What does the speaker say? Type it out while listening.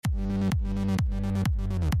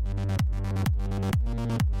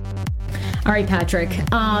All right, Patrick.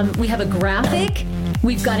 We have a graphic.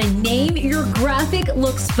 We've got a name. Your graphic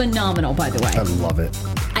looks phenomenal, by the way. I love it.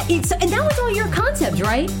 And that was all your concept,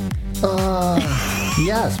 right?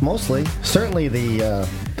 Yes, mostly. Certainly the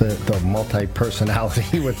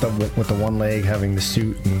multi-personality with the one leg having the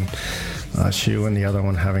suit and shoe, and the other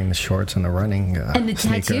one having the shorts and the running and the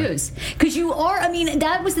sneaker. tattoos. Because you are,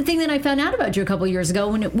 that was the thing that I found out about you a couple of years ago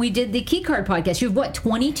when we did the Key Card podcast. You have, what,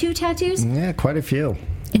 22 tattoos? Yeah, quite a few.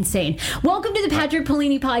 Insane. Welcome to the Patrick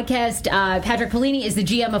Paolini podcast. Patrick Paolini is the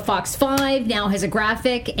GM of Fox 5, now has a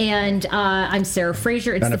graphic, and I'm Sarah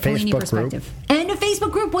Fraser. It's and the Paolini Facebook Perspective. Group. And a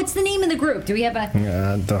Facebook group. What's the name of the group? Do we have a...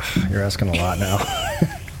 You're asking a lot now.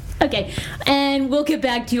 Okay, and we'll get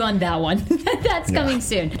back to you on that one. That's coming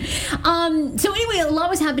soon. So anyway, a lot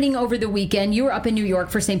was happening over the weekend. You were up in New York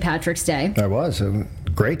for St. Patrick's Day. I was. A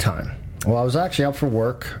great time. Well, I was actually out for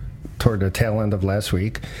work toward the tail end of last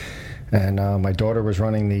week. And my daughter was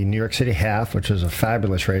running the New York City Half, which was a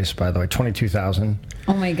fabulous race, by the way, 22,000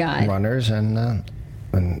 oh my God. runners. And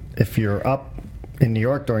if you're up in New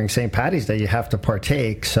York during St. Patty's Day, you have to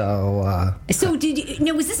partake. So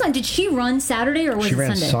did she run Saturday or was she it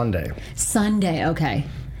ran Sunday? Sunday, okay.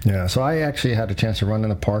 Yeah, so I actually had a chance to run in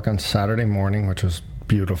the park on Saturday morning, which was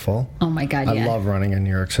beautiful. Oh my God, I love running in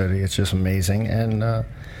New York City. It's just amazing. And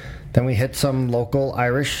then we hit some local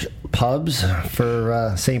Irish pubs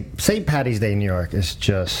for St. Patty's Day in New York. It's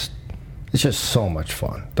just so much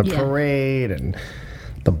fun. The parade and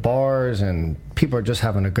the bars, and people are just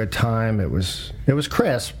having a good time. It was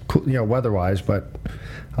crisp, weather-wise, but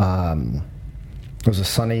it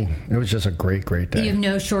was it was just a great day. You have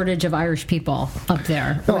no shortage of Irish people up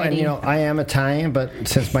there. No, and I am Italian, but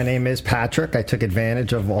since my name is Patrick, I took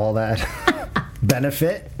advantage of all that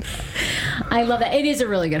benefit. I love that. It is a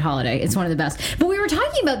really good holiday. It's one of the best. But we were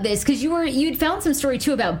talking about this because you'd found some story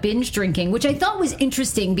too about binge drinking, which I thought was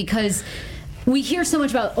interesting because we hear so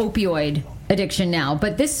much about opioid addiction now,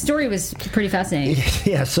 but this story was pretty fascinating.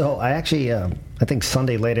 Yeah, so I actually, I think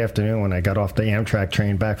Sunday late afternoon when I got off the Amtrak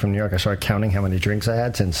train back from New York, I started counting how many drinks I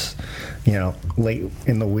had since, late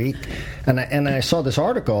in the week. And I saw this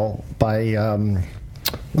article by,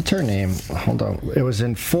 what's her name? Hold on. It was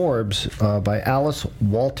in Forbes by Alice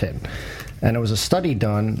Walton. And it was a study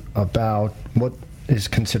done about what is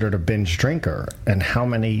considered a binge drinker and how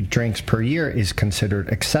many drinks per year is considered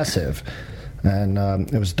excessive. And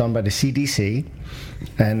it was done by the CDC,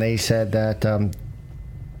 and they said that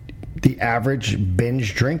the average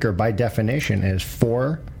binge drinker, by definition, is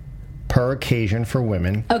 4 per occasion for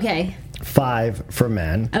women. Okay. 5 for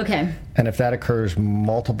men. Okay. And if that occurs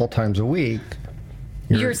multiple times a week,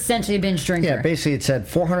 you're essentially a binge drinker. Yeah, basically it said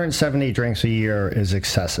 470 drinks a year is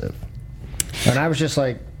excessive. And I was just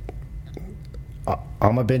like,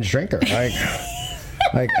 I'm a binge drinker. I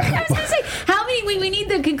was going to say, how many? We need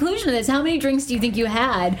the conclusion of this. How many drinks do you think you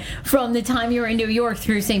had from the time you were in New York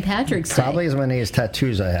through St. Patrick's Day? Probably as many as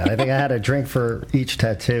tattoos I had. I think I had a drink for each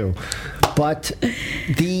tattoo. But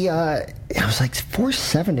I was like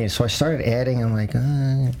 470, so I started adding. I'm like,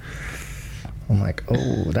 I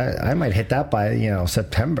might hit that by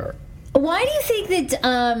September. Why do you think that,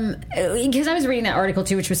 because I was reading that article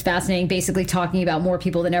too, which was fascinating, basically talking about more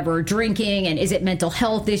people than ever are drinking, and is it mental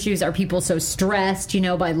health issues? Are people so stressed,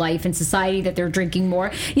 by life and society that they're drinking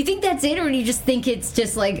more? You think that's it, or do you just think it's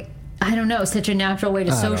just like, I don't know, such a natural way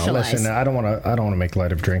to socialize? Listen, I don't want to make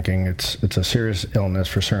light of drinking. It's a serious illness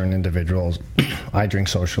for certain individuals. I drink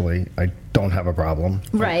socially. I don't have a problem.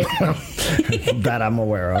 Right. That I'm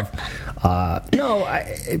aware of.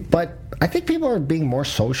 But I think people are being more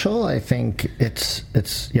social. I think it's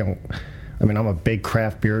I'm a big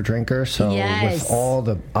craft beer drinker, so with all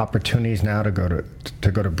the opportunities now to go to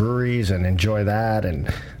breweries and enjoy that,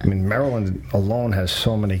 and Maryland alone has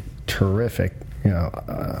so many terrific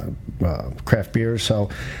craft beers, so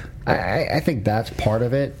I think that's part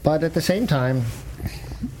of it. But at the same time,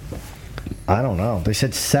 I don't know. They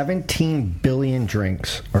said 17 billion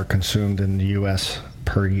drinks are consumed in the U.S.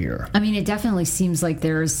 per year. It definitely seems like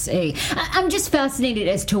I'm just fascinated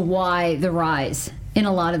as to why the rise in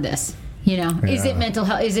a lot of this. Is it mental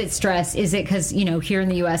health? Is it stress? Is it because, here in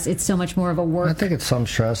the U.S. it's so much more of a work? I think it's some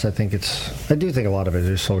stress. I do think a lot of it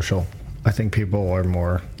is social. I think people are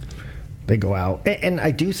more, they go out. And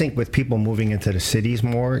I do think with people moving into the cities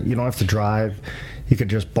more, you don't have to drive. You could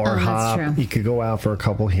just bar hop. True. You could go out for a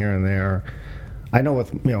couple here and there. I know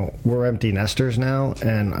we're empty nesters now,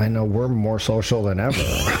 and I know we're more social than ever.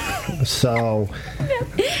 So,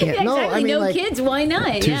 exactly. Kids, why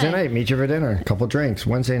not? Tuesday night, meet you for dinner, a couple drinks.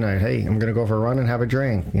 Wednesday night, hey, I'm going to go for a run and have a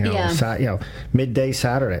drink. Midday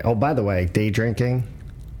Saturday. Oh, by the way, day drinking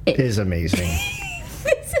is amazing.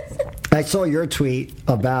 I saw your tweet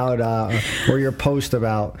about, or your post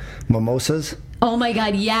about mimosas. Oh my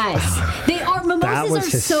God, yes. They are.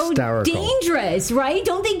 Mimosas are so dangerous, right?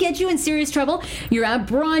 Don't they get you in serious trouble? You're at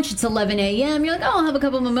brunch, it's 11 a.m., you're like, oh, I'll have a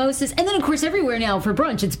couple of mimosas. And then, of course, everywhere now for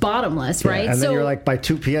brunch, it's bottomless, right? And then you're like, by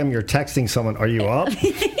 2 p.m., you're texting someone, are you up?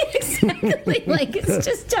 Exactly. Like, it's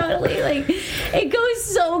just totally, like, it goes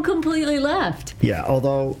so completely left. Yeah,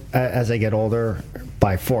 although, as I get older,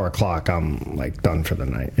 by 4 o'clock, I'm, like, done for the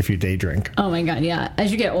night, if you day drink. Oh, my God, yeah.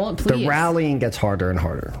 As you get old, please. The rallying gets harder and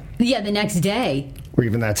harder. Yeah, the next day. Or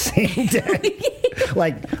even that same day.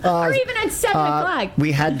 Or even at 7 o'clock.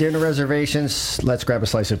 We had dinner reservations. Let's grab a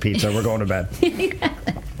slice of pizza. We're going to bed.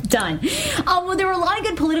 Done. Well, there were a lot of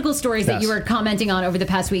good political stories that you were commenting on over the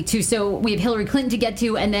past week, too. So we have Hillary Clinton to get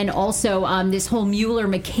to, and then also this whole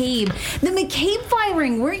Mueller-McCabe. The McCabe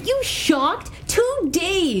firing, weren't you shocked? 2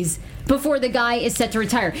 days before the guy is set to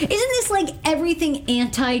retire. Isn't this like everything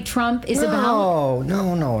anti-Trump is about?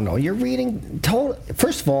 No. You're reading...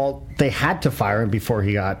 First of all, they had to fire him before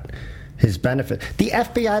he got his benefit. The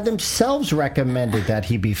FBI themselves recommended that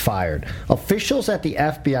he be fired. Officials at the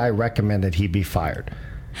FBI recommended he be fired.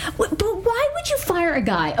 But why would you fire a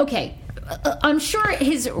guy? Okay, I'm sure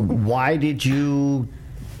his... Why did you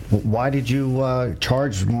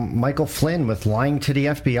charge Michael Flynn with lying to the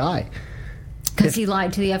FBI? Because he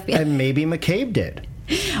lied to the FBI. And maybe McCabe did.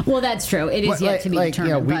 Well, that's true. It is yet to be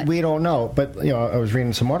determined. We don't know. But I was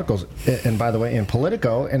reading some articles, and by the way, in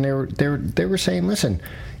Politico, and they were saying, listen,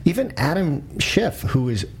 even Adam Schiff, who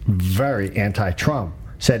is very anti-Trump,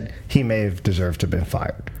 said he may have deserved to have been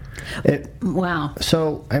fired. Wow.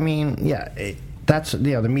 So I mean, that's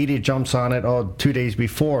the media jumps on it 2 days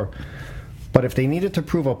before, but if they needed to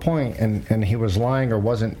prove a point, and he was lying or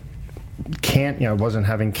wasn't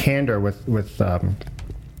having candor with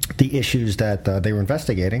the issues that they were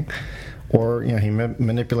investigating, or he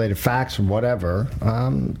manipulated facts or whatever,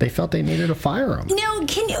 they felt they needed to fire him. Now,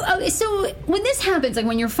 so when this happens, like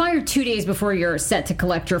when you're fired 2 days before you're set to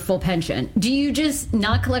collect your full pension, do you just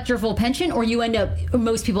not collect your full pension, or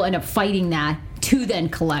most people end up fighting that to then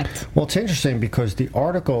collect? Well, it's interesting because the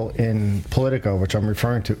article in Politico, which I'm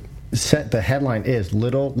referring to, the headline is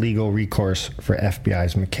 "Little Legal Recourse for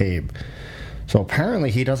FBI's McCabe." So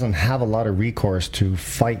apparently he doesn't have a lot of recourse to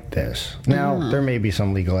fight this. Now, there may be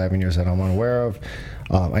some legal avenues that I'm unaware of.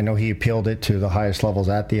 I know he appealed it to the highest levels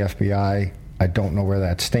at the FBI. I don't know where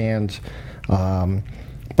that stands.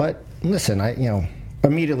 But listen,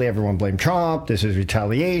 immediately everyone blamed Trump. This is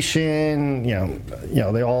retaliation.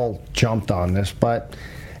 They all jumped on this. But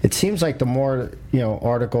it seems like the more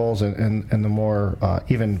articles and the more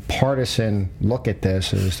even partisan look at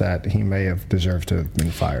this is that he may have deserved to have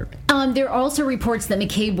been fired. There are also reports that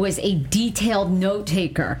McCabe was a detailed note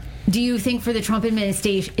taker. Do you think for the Trump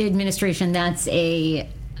administration that's an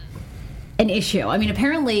issue? I mean,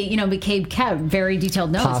 apparently, McCabe kept very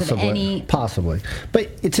detailed notes of any... Possibly. But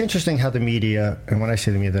it's interesting how the media, and when I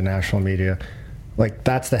say the media, the national media, like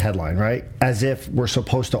that's the headline, right? As if we're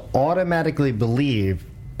supposed to automatically believe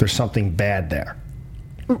there's something bad there.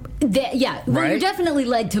 Well, you're definitely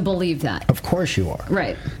led to believe that. Of course you are.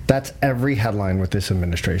 Right. That's every headline with this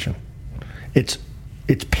administration. It's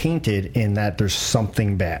painted in that there's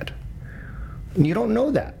something bad. And you don't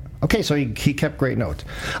know that. Okay, so he kept great notes.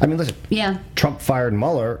 I mean, listen. Yeah. Trump fired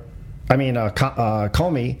Comey,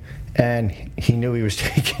 and he knew he was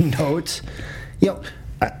taking notes.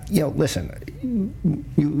 Listen,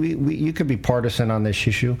 you could be partisan on this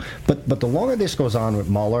issue, but the longer this goes on with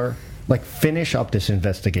Mueller, like, finish up this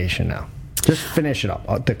investigation now. Just finish it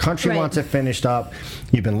up. The country wants it finished up.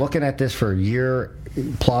 You've been looking at this for a year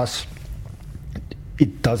plus.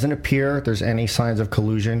 It doesn't appear there's any signs of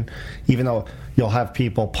collusion, even though you'll have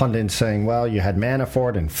people, pundits, saying, well, you had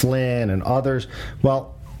Manafort and Flynn and others.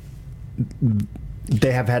 Well,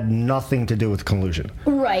 they have had nothing to do with collusion.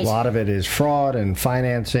 Right. A lot of it is fraud and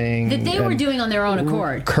financing. That they were doing on their own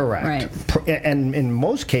accord. Correct. Right. And in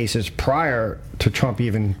most cases, prior to Trump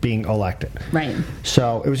even being elected. Right.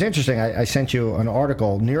 So it was interesting. I sent you an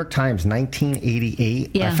article, New York Times,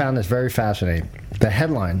 1988. Yeah. I found this very fascinating. The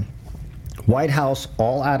headline, White House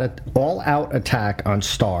all-out attack on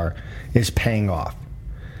Starr is paying off.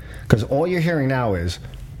 Because all you're hearing now is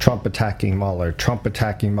Trump attacking Mueller, Trump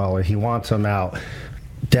attacking Mueller. He wants him out.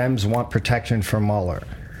 Dems want protection from Mueller.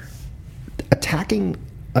 Attacking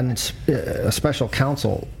a special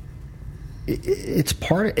counsel,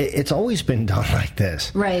 it's always been done like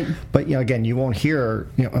this. Right. But, again, you won't hear,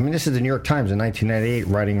 I mean, this is the New York Times in 1998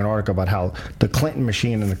 writing an article about how the Clinton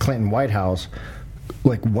machine and the Clinton White House,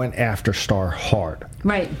 went after Starr hard.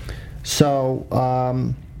 Right. So,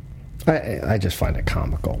 I just find it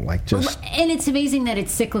comical. And it's amazing that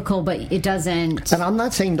it's cyclical, but it doesn't. And I'm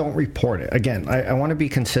not saying don't report it. Again, I want to be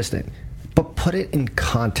consistent, but put it in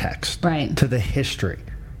context to the history.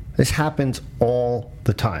 This happens all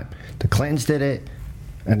the time. The Clintons did it,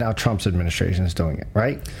 and now Trump's administration is doing it.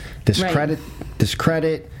 Right? Discredit.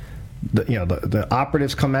 The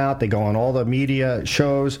operatives come out. They go on all the media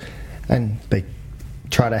shows, and they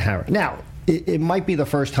try to hammer. Now, it might be the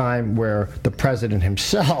first time where the president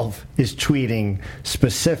himself is tweeting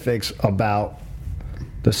specifics about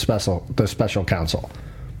the special counsel.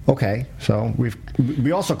 Okay, so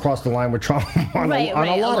we also crossed the line with Trump on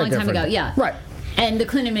a long time ago. Yeah, right. And the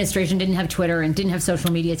Clinton administration didn't have Twitter and didn't have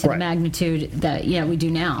social media to the magnitude that we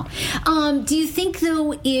do now. Do you think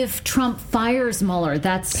though, if Trump fires Mueller,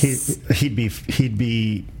 it'd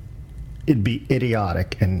be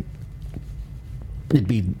idiotic, and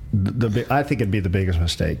I think it'd be the biggest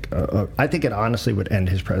mistake. I think it honestly would end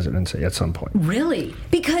his presidency at some point. Really?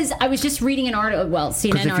 Because I was just reading an article, CNN article.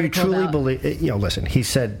 Because if you truly believe, listen, he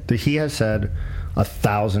has said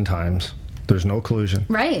 1,000 times, there's no collusion.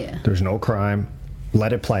 Right. There's no crime.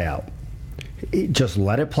 Let it play out. Just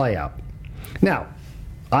let it play out. Now,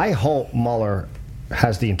 I hope Mueller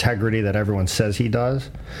has the integrity that everyone says he does,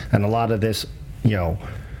 and a lot of this,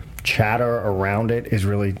 chatter around it is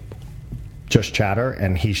really just chatter,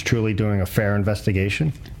 and he's truly doing a fair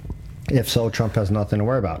investigation. If so, Trump has nothing to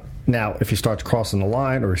worry about. Now, if he starts crossing the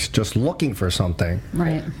line or he's just looking for something,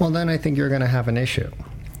 well, then I think you're going to have an issue.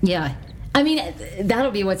 Yeah. I mean,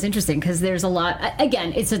 that'll be what's interesting, because there's a lot.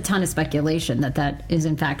 Again, it's a ton of speculation that is,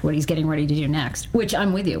 in fact, what he's getting ready to do next, which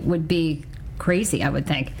I'm with you, would be crazy, I would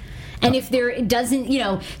think. And if there doesn't,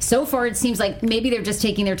 so far it seems like maybe they're just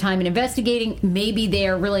taking their time and investigating. Maybe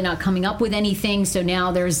they're really not coming up with anything. So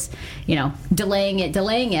now there's, delaying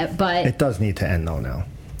it. But it does need to end, though, now.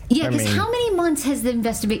 Yeah, because how many months has the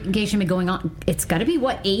investigation been going on? It's got to be,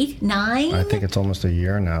 8, 9? I think it's almost a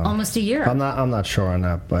year now. Almost a year. I'm not sure on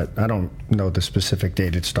that, but I don't know the specific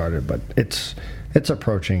date it started, but it's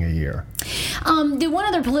approaching a year. The one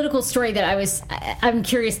other political story that I'm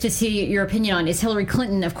curious to see your opinion on is Hillary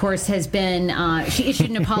Clinton, of course, has been, she issued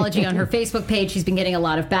an apology on her Facebook page. She's been getting a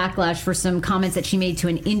lot of backlash for some comments that she made to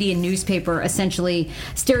an Indian newspaper, essentially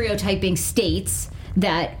stereotyping states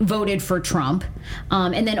that voted for Trump,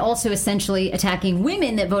 and then also essentially attacking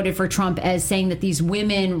women that voted for Trump as saying that these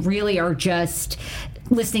women really are just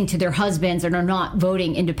listening to their husbands and are not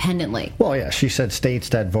voting independently. Well, yeah, she said states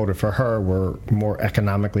that voted for her were more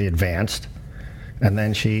economically advanced, and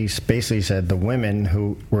then she basically said the women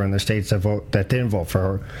who were in the states that didn't vote for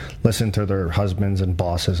her listened to their husbands and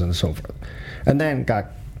bosses and so forth, and then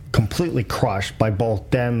got completely crushed by both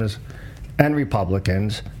Dems and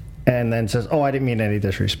Republicans. And then says, "Oh, I didn't mean any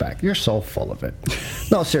disrespect." You're so full of it.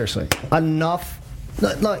 No, seriously, enough.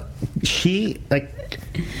 She's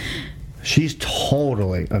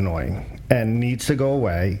totally annoying and needs to go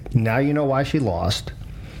away. Now you know why she lost.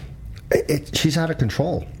 She's out of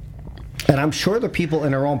control, and I'm sure the people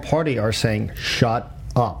in her own party are saying, "Shut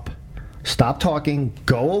up, stop talking,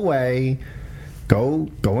 go away." Go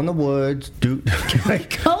in the woods. Go in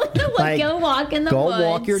the woods. Go walk in the woods. Go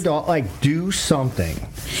walk your dog. Do something.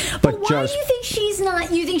 But why do you think she's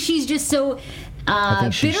not? You think she's just so I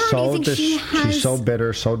think she's bitter? so Or do you think she's so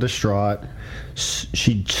bitter, so distraught.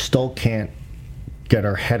 She still can't get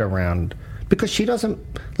her head around, because she doesn't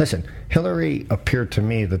listen. Hillary appeared to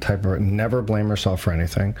me the type of never blame herself for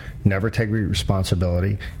anything, never take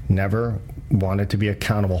responsibility, never wanted to be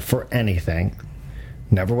accountable for anything.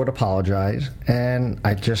 Never would apologize, and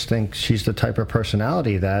I just think she's the type of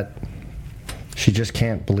personality that she just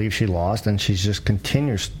can't believe she lost, and she's just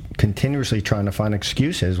continuously trying to find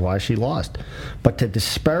excuses why she lost. But to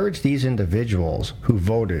disparage these individuals who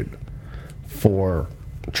voted for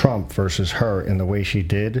Trump versus her in the way she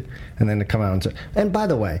did, and then to come out and say, and by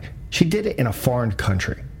the way, she did it in a foreign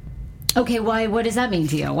country. Okay, why? What does that mean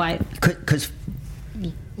to you? Why? Because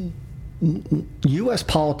U.S.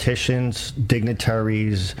 politicians,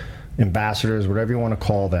 dignitaries, ambassadors, whatever you want to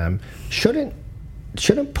call them, shouldn't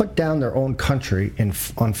put down their own country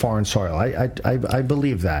on foreign soil. I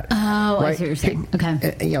believe that. Oh, right? I see what you're saying.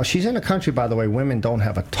 Okay. She's in a country, by the way, women don't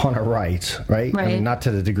have a ton of rights, right? I mean, not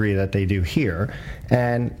to the degree that they do here.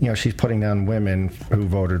 And, she's putting down women who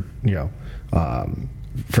voted,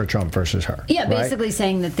 for Trump versus her. Yeah, basically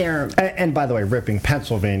saying that they're... And by the way, ripping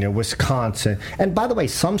Pennsylvania, Wisconsin, and by the way,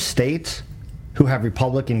 some states who have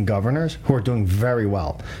Republican governors who are doing very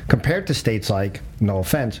well, compared to states like, no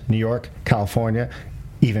offense, New York, California,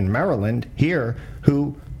 even Maryland here,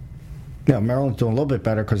 who, Maryland's doing a little bit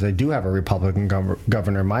better because they do have a Republican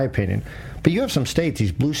governor, in my opinion. But you have some states,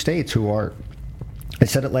 these blue states, who are I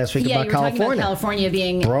said it last week Yeah, about you were talking California. about California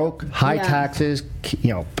being broke, high taxes,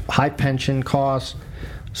 high pension costs,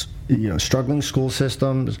 struggling school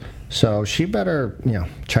systems. So she better,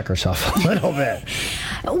 check herself a little bit.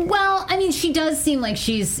 Well, I mean, she does seem like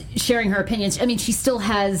she's sharing her opinions. I mean, she still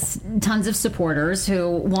has tons of supporters who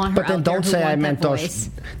want her. But then out there don't who say want I that meant voice.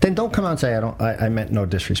 Then don't come out and say I meant no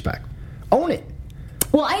disrespect. Own it.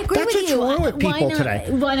 Well, I agree That's with you. what's wrong with people today.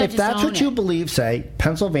 Why not if just that's own what it? you believe, say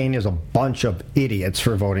Pennsylvania is a bunch of idiots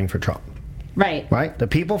for voting for Trump. Right. Right? The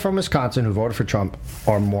people from Wisconsin who voted for Trump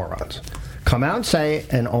are morons. Come out and say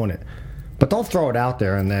it and own it. But don't throw it out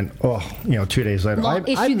there and then, 2 days later.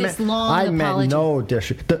 I meant no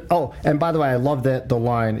disrespect. And by the way, I love that the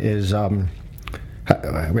line is,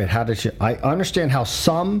 wait, how did she? I understand how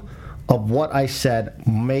some of what I said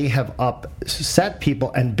may have upset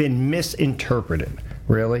people and been misinterpreted.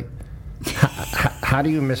 Really? How do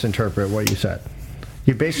you misinterpret what you said?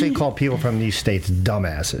 You basically call people from these states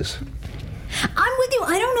dumbasses. I'm with you.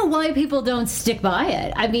 I don't know why people don't stick by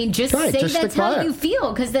it. I mean, just say that's how you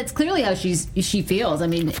feel, because that's clearly how she feels. I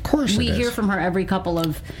mean, of course we hear from her every couple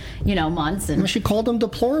of months. And she called them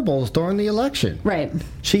deplorables during the election. Right.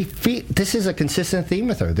 This is a consistent theme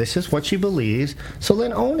with her. This is what she believes. So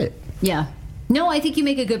then own it. Yeah. No, I think you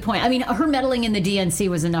make a good point. I mean, her meddling in the DNC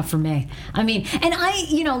was enough for me. I mean, and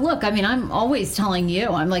look, I mean, I'm always telling you,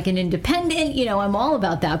 I'm like an independent, I'm all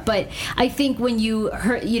about that. But I think when you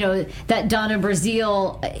heard, that Donna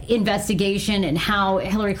Brazile investigation and how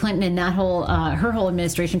Hillary Clinton and that whole, her whole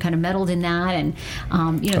administration kind of meddled in that. And,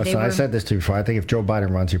 I said this to you before. I think if Joe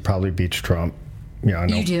Biden runs, he probably beats Trump. Yeah, I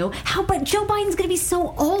know. You do? How? But Joe Biden's going to be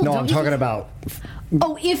so old. No, I'm talking about.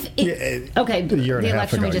 Oh, okay, a year and the a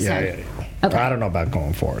half election ago. we just had. Yeah. Okay. I don't know about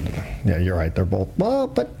going forward. Yeah, you're right. They're both. Well,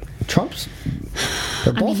 but they're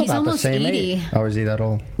both he's about the almost same 80. age. Oh, is he that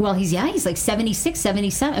old? Well, he's like 76,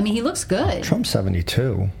 77. I mean, he looks good. Trump's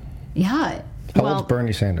 72. Yeah. How old's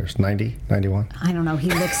Bernie Sanders? 90, 91? I don't know. He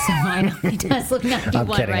looks so. I know he does look 91. I'm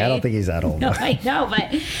kidding. Right? I don't think he's that old. No, I know, but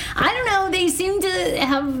I don't know. They seem to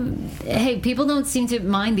have. Hey, people don't seem to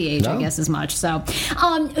mind the age, I guess, as much. So,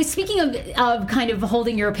 speaking of kind of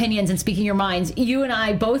holding your opinions and speaking your minds, you and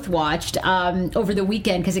I both watched over the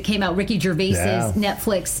weekend, because it came out, Ricky Gervais's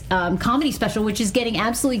Netflix comedy special, which is getting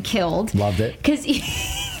absolutely killed. Loved it. Because.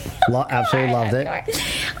 Absolutely loved it.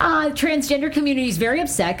 Transgender community is very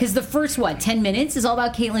upset because the first 10 minutes is all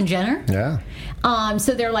about Caitlyn Jenner. Yeah.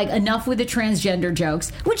 So they're like, enough with the transgender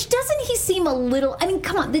jokes. Which, doesn't he seem a little? I mean,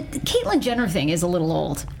 come on, the Caitlyn Jenner thing is a little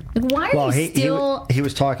old. Like, why are you still? He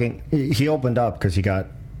was talking. He opened up because he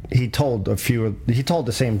told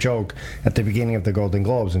the same joke at the beginning of the Golden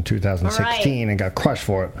Globes in 2016 and got crushed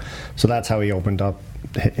for it. So that's how he opened up,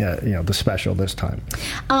 the special this time.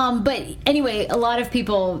 But anyway, a lot of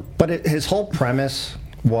people. But his whole premise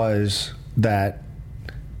was that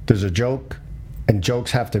there's a joke, and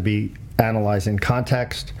jokes have to be analyzed in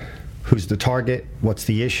context. Who's the target? What's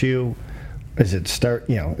the issue? Is it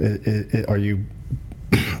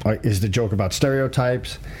is the joke about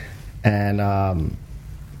stereotypes? And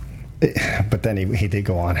but then he did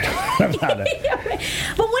go on about it.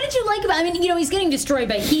 But what did you like about? I mean, he's getting destroyed,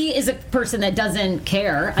 but he is a person that doesn't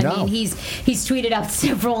care. I mean, he's tweeted out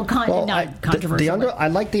several controversial. I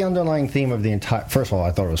like the underlying theme of the entire. First of all,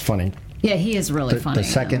 I thought it was funny. Yeah, he is really funny. The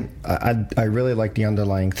second, I really like the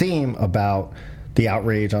underlying theme about the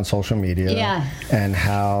outrage on social media. Yeah. And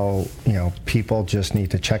how people just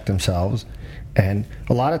need to check themselves, and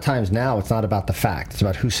a lot of times now it's not about the fact; it's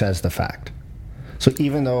about who says the fact. So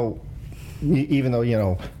even though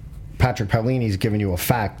Patrick Paolini is giving you a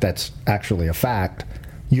fact that's actually a fact,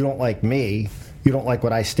 you don't like me, you don't like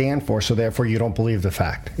what I stand for, so therefore you don't believe the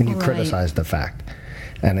fact, and you criticize the fact.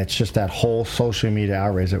 And it's just that whole social media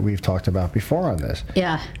outrage that we've talked about before on this.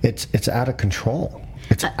 Yeah. It's out of control.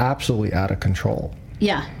 It's absolutely out of control.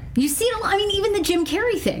 Yeah. You see it a lot. I mean, even the Jim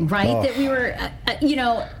Carrey thing, right? Oh. That we were, I'm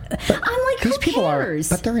like, these who people cares?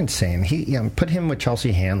 but they're insane. Put him with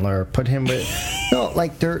Chelsea Handler. Put him with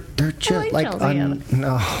they're just like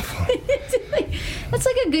no. That's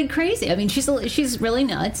like a good crazy. I mean, she's really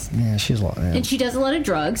nuts. Yeah, and she does a lot of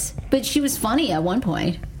drugs. But she was funny at one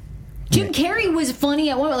point. Jim Carrey was funny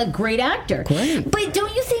at one point, like, great actor. Great. But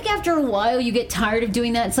don't you think after a while you get tired of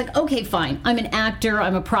doing that? It's like, okay, fine, I'm an actor,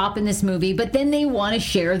 I'm a prop in this movie, but then they want to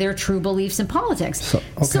share their true beliefs in politics. So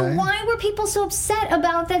why were people so upset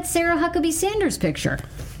about that Sarah Huckabee Sanders picture?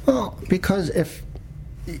 Well, because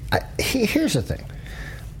here's the thing.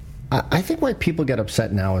 I think why people get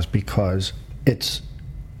upset now is because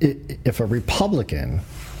if a Republican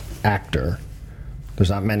actor, there's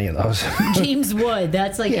not many of those. James Wood,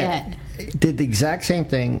 that's like it. Did the exact same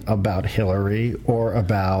thing about Hillary or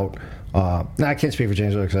about Now, I can't speak for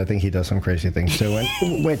James because I think he does some crazy things too,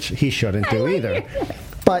 and, which he shouldn't do either.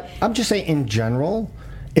 But I'm just saying, in general,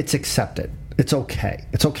 it's accepted. It's okay.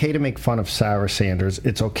 It's okay to make fun of Sarah Sanders.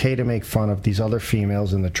 It's okay to make fun of these other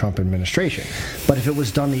females in the Trump administration. But if it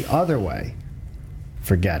was done the other way,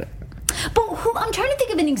 forget it. But I'm trying to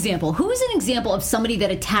think of an example. Who is an example of somebody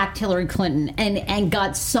that attacked Hillary Clinton and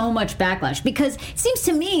got so much backlash? Because it seems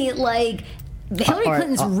to me like Hillary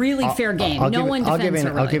Clinton's really fair game. No one defends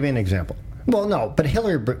her. I'll give you an example. Well, no, but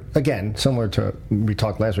Hillary, again, similar to we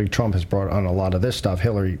talked last week, Trump has brought on a lot of this stuff.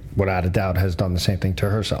 Hillary, without a doubt, has done the same thing to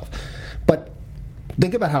herself. But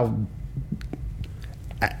think about how,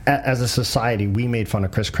 as a society, we made fun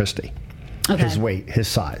of Chris Christie. Okay. His weight, his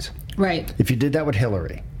size. Right. If you did that with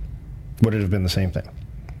Hillary, would it have been the same thing?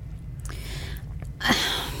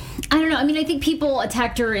 I don't know. I mean, I think people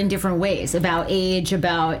attacked her in different ways, about age,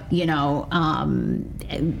 about, being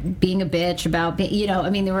a bitch, about, I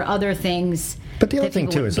mean, there were other things. But the other thing,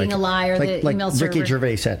 too, is being a liar, the email server. Ricky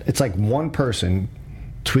Gervais said, it's like one person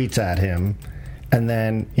tweets at him, and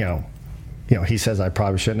then, he says, I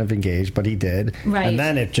probably shouldn't have engaged, but he did. Right. And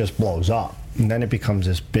then it just blows up. And then it becomes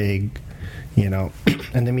this big, and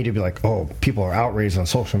the media be like, oh, people are outraged on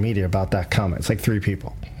social media about that comment. It's like 3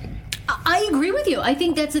 people. I agree with you. I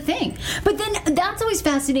think that's a thing. But then that's always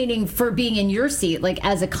fascinating for being in your seat. Like,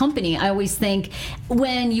 as a company, I always think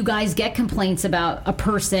when you guys get complaints about a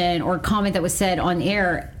person or a comment that was said on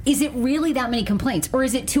air, is it really that many complaints? Or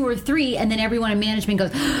is it 2 or 3 and then everyone in management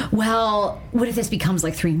goes, well, what if this becomes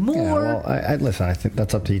like 3 more? Yeah, well, listen, I think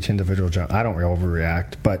that's up to each individual job. I don't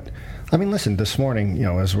overreact. But, I mean, listen, this morning,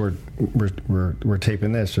 as we're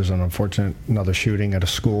taping this, there's another shooting at a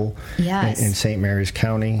school in St. Mary's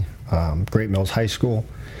County. Great Mills High School,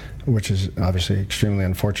 which is obviously extremely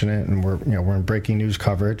unfortunate, and we're in breaking news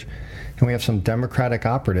coverage, and we have some Democratic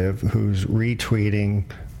operative who's retweeting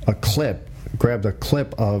grabbed a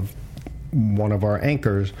clip of one of our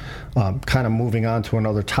anchors, kind of moving on to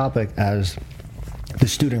another topic as the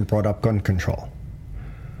student brought up gun control.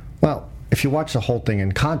 Well, if you watch the whole thing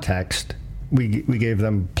in context, we gave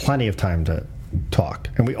them plenty of time to talk,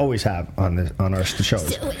 and we always have on our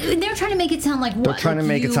shows. So they're trying to make it sound like what? They're trying to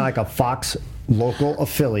make it sound like a Fox local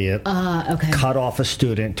affiliate cut off a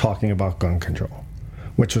student talking about gun control,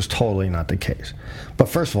 which was totally not the case. But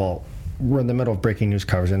first of all, we're in the middle of breaking news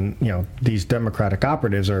coverage, and these Democratic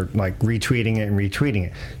operatives are like retweeting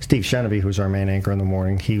it. Steve Shenevy, who's our main anchor in the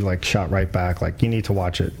morning, he like shot right back, like, you need to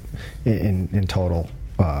watch it in total,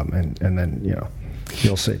 and then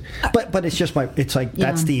you'll see. But it's just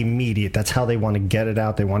that's the immediate. That's how they want to get it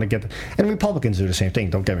out. They want to get and Republicans do the same thing.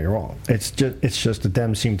 Don't get me wrong. It's just the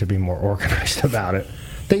Dems seem to be more organized about it.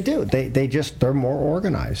 They do. They're more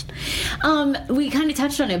organized. We kind of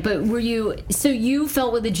touched on it, but you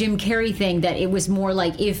felt with the Jim Carrey thing that it was more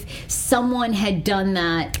like if someone had done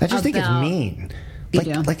that. I just think it's mean.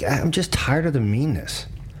 Like I'm just tired of the meanness.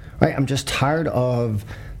 Right? I'm just tired of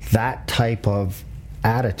that type of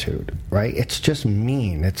attitude, right? It's just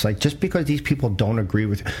mean. It's like, just because these people don't agree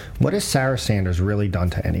with you, what has Sarah Sanders really done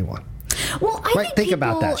to anyone? Well, think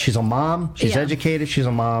about that. She's a mom. She's educated. She's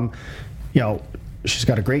a mom. She's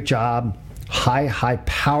got a great job, high,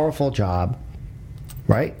 powerful job,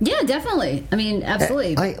 right? Yeah, definitely. I mean,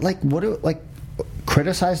 absolutely.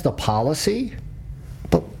 Criticize the policy,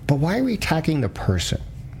 but why are we attacking the person?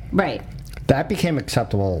 Right. That became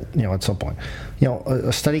acceptable, at some point.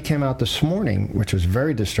 A study came out this morning, which was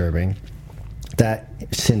very disturbing, that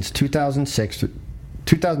since 2006 through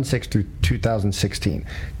 2016,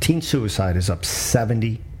 teen suicide is up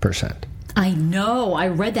 70%. I know. I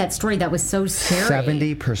read that story. That was so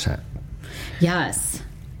scary. 70%. Yes.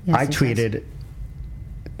 I tweeted,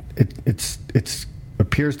 it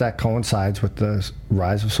appears that coincides with the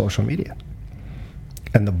rise of social media.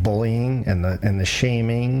 And the bullying and the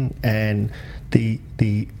shaming and the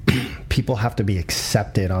people have to be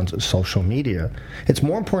accepted on social media. It's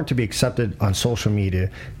more important to be accepted on social media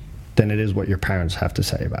than it is what your parents have to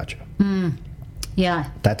say about you. Yeah.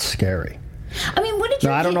 That's scary. I mean, what did you?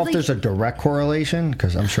 Now, I don't know if there's a direct correlation,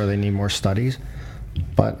 because I'm sure they need more studies,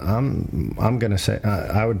 but I'm going to say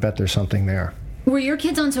I would bet there's something there. Were your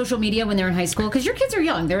kids on social media when they were in high school? Because your kids are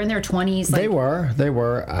young; they're in their 20s. They were.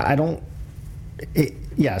 I don't.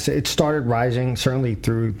 Yes, it started rising certainly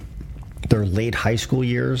through their late high school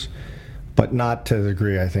years, but not to the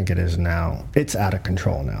degree I think it is now. It's out of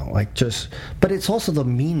control now. But it's also the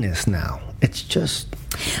meanness now. It's just.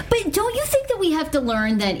 But don't you think that we have to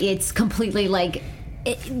learn that it's completely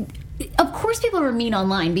of course people are mean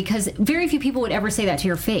online because very few people would ever say that to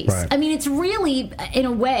your face. Right. I mean, it's really, in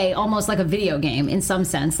a way, almost like a video game in some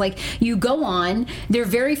sense. Like, you go on, there are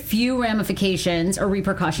very few ramifications or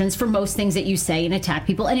repercussions for most things that you say and attack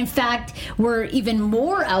people. And in fact, we're even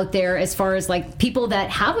more out there as far as, like, people that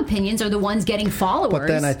have opinions are the ones getting followers. But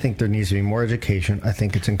then I think there needs to be more education. I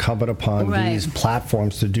think it's incumbent upon these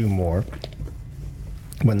platforms to do more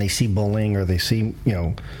when they see bullying or they see,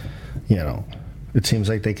 you know, it seems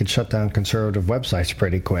like they could shut down conservative websites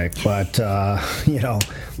pretty quick, but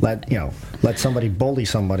let somebody bully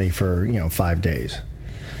somebody for 5 days.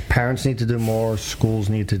 Parents need to do more. Schools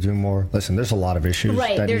need to do more. Listen, there's a lot of issues.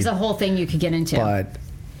 Right, there's a whole thing you could get into. But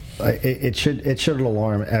it should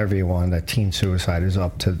alarm everyone that teen suicide is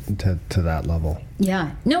up to that level.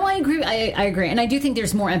 Yeah. No, I agree. I agree. And I do think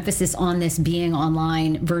there's more emphasis on this being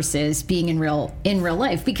online versus being in real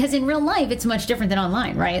life. Because in real life, it's much different than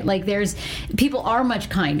online, right? Like, people are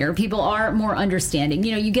much kinder. People are more understanding.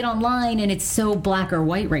 You get online and it's so black or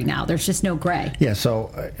white right now. There's just no gray. Yeah,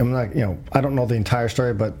 so I'm not, I don't know the entire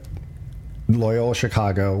story, but Loyola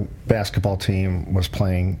Chicago basketball team was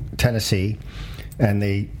playing Tennessee, and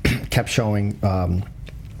they kept showing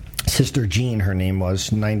Sister Jean, her name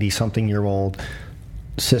was, 90-something-year-old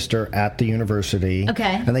sister at the university.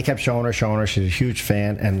 Okay. And they kept showing her. She's a huge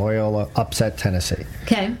fan, and Loyola upset Tennessee.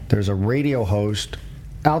 Okay. There's a radio host,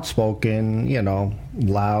 outspoken,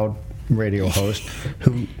 loud radio host,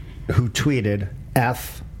 who tweeted,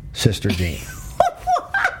 F Sister Jean.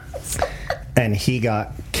 What? And he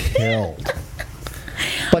got killed.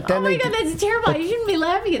 But then oh my God, that's terrible. You shouldn't be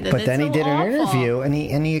laughing at that. But then he did an interview, and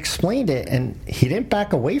he explained it, and he didn't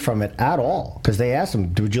back away from it at all, because they asked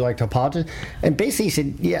him, would you like to apologize? And basically he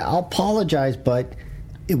said, yeah, I'll apologize, but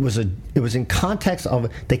it was in context of,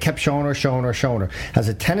 they kept showing her. As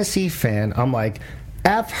a Tennessee fan, I'm like,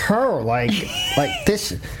 F her, like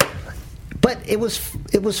this. But it was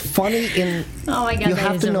funny in. Oh my God! You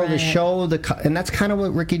have to know the show, and that's kind of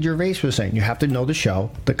what Ricky Gervais was saying. You have to know the show,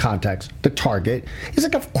 the context, the target. He's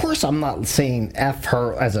like, of course I'm not saying F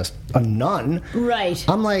her as a nun. Right.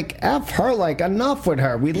 I'm like, F her, like, enough with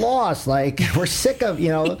her. We lost. Like, we're sick of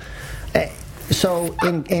So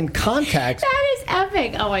in context, that is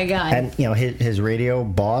epic. Oh my God! And his radio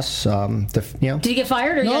boss, did he get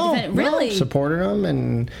fired or really supported him,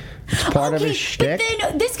 and it's part of his shtick. But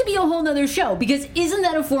then this could be a whole nother show, because isn't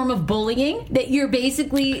that a form of bullying that you're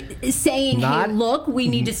basically saying, hey, look, we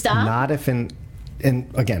need to stop? Not if and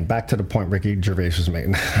again, back to the point Ricky Gervais was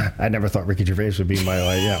making. I never thought Ricky Gervais would be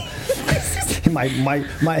my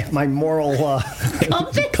moral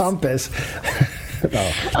compass.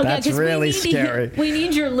 That's really scary. We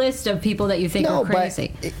need your list of people that you think are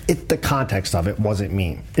crazy. But the context of it wasn't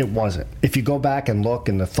mean. It wasn't. If you go back and look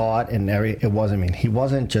in the thought and it wasn't mean. He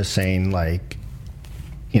wasn't just saying, like,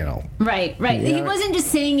 Right. He wasn't just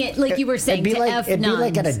saying it like you were saying to F nuns. It'd be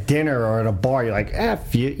like at a dinner or at a bar. You're like,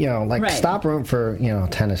 F you, stop rooting for,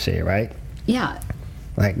 Tennessee, right? Yeah.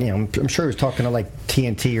 Like, I'm sure he was talking to, like,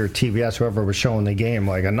 TNT or TBS, whoever was showing the game,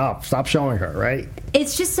 like, enough, stop showing her, right?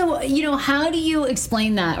 It's just so, how do you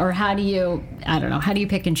explain that? Or how do you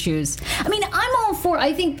pick and choose? I mean, I'm all for,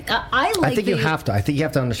 I think you have to. I think you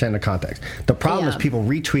have to understand the context. The problem is people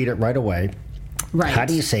retweet it right away. Right. How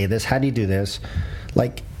do you say this? How do you do this?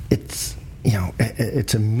 Like, it's,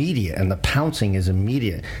 it's immediate, and the pouncing is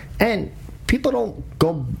immediate. And people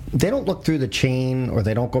they don't look through the chain, or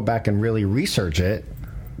they don't go back and really research it.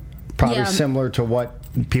 Probably similar to what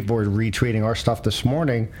people were retweeting our stuff this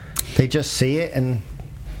morning. They just see it, and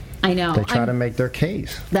I know they try to make their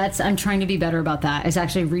case. I'm trying to be better about that. Is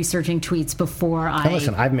actually researting tweets before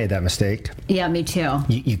Listen, I've made that mistake. Yeah, me too.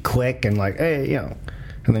 You click and like, hey, and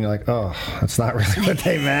then you're like, oh, that's not really what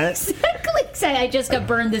they meant. Exactly. I just got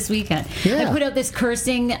burned this weekend. Yeah. I put out this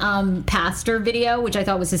cursing pastor video, which I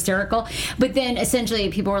thought was hysterical. But then essentially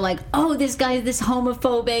people were like, oh, this guy is this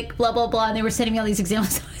homophobic, blah, blah, blah. And they were sending me all these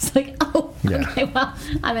examples. I was like, oh, okay, well,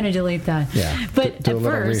 I'm going to delete that. Yeah. But do a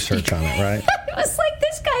little research on it, right? It was like,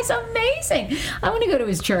 this guy's amazing. I want to go to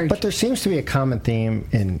his church. But there seems to be a common theme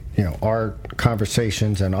in our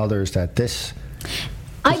conversations and others that this...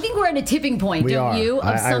 I think we're at a tipping point, don't you,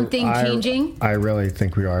 of something changing? I really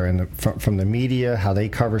think we are. From the media, how they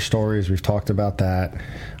cover stories, we've talked about that.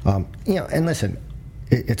 And listen,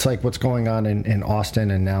 it's like what's going on in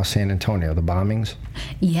Austin and now San Antonio, the bombings.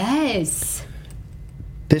 Yes.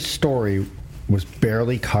 This story was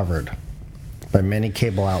barely covered by many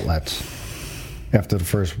cable outlets after the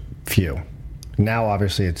first few. Now,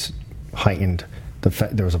 obviously, it's heightened.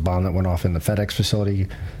 There was a bomb that went off in the FedEx facility.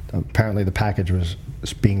 Apparently, the package was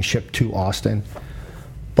being shipped to Austin.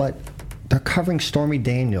 But they're covering Stormy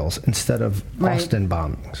Daniels instead of Austin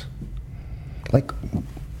bombings. like,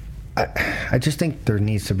 I just think there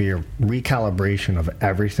needs to be a recalibration of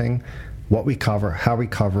everything, what we cover, how we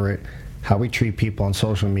cover it, how we treat people on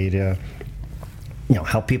social media,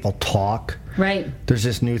 how people talk. Right. There's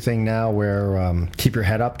this new thing now where Keep Your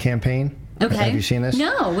Head Up campaign. Okay. Have you seen this?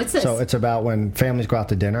 No, what's this? So it's about when families go out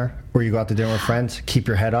to dinner, or you go out to dinner with friends, keep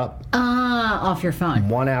your head up. Off your phone.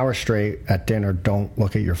 1 hour straight at dinner, don't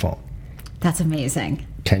look at your phone. That's amazing.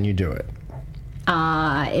 Can you do it?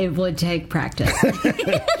 It would take practice.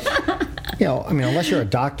 Unless you're a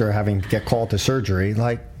doctor having to get called to surgery,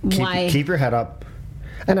 like, keep your head up.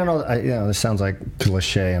 And I know, this sounds like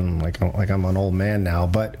cliche and like I'm an old man now,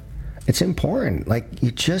 but it's important. Like,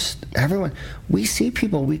 everyone, we see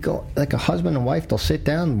people, we go, like a husband and wife, they'll sit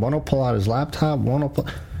down, one will pull out his laptop, one will pull,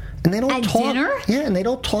 and they don't at talk. Dinner? Yeah, and they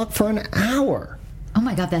don't talk for an hour. Oh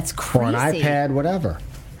my God, that's crazy. Or an iPad, whatever.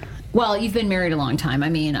 Well, you've been married a long time. I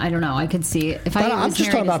mean, I don't know. I could see if I was I'm just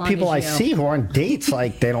talking about people I see who are on dates,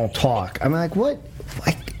 like, they don't talk. I'm like, what?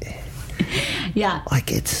 Like, yeah.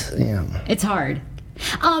 Like, it's, It's hard.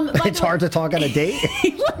 It's hard to talk on a date?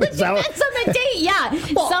 That's on a date, yeah.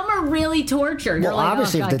 Well, some are really tortured. Well, like,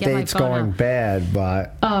 obviously, if the date's going bad,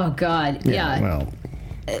 but... Oh, God, yeah. Well,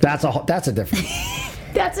 that's a different...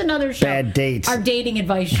 That's another show. Bad dates. Our dating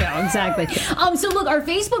advice show, exactly. So look, our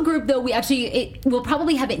Facebook group, though, we'll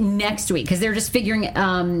probably have it next week because they're just figuring.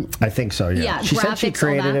 I think so. Yeah. She said she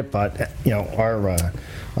created it, but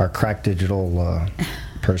our crack digital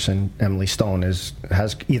person, Emily Stone,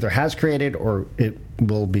 has created or it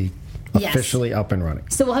will be officially up and running.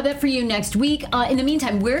 So we'll have that for you next week. In the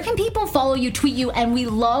meantime, where can people follow you, tweet you, and we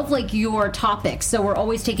love your topics. So we're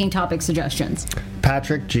always taking topic suggestions.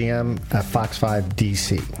 Patrick GM at Fox 5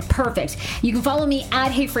 DC. Perfect. You can follow me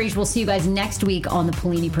at Hey Frage. We'll see you guys next week on the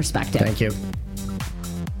Paolini Perspective. Thank you.